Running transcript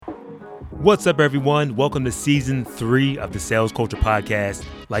What's up, everyone? Welcome to season 3 of the Sales Culture Podcast.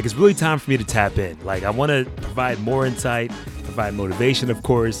 It's really time for me to tap in. I want to provide more insight, provide motivation, of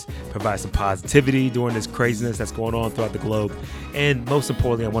course, provide some positivity during this craziness that's going on throughout the globe. And most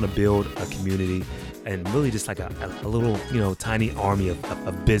importantly, I want to build a community and really just a little, tiny army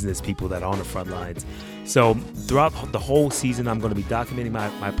of business people that are on the front lines. So throughout the whole season, I'm going to be documenting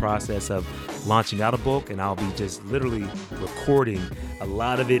my process of launching out a book, and I'll be just literally recording a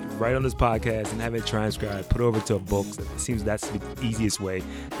lot of it right on this podcast and have it transcribed, put over to a book. It seems that's the easiest way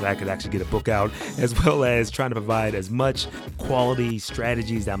that I could actually get a book out, as well as trying to provide as much quality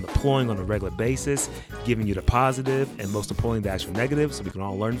strategies that I'm deploying on a regular basis, giving you the positive and most importantly, the actual negative, so we can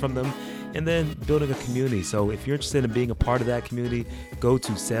all learn from them, and then building a community. So if you're interested in being a part of that community, go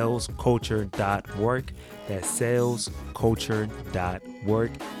to salesculture.work. That's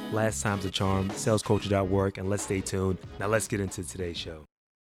salesculture.work. Last time's a charm, salesculture.work, and let's stay tuned. Now let's get into today's show.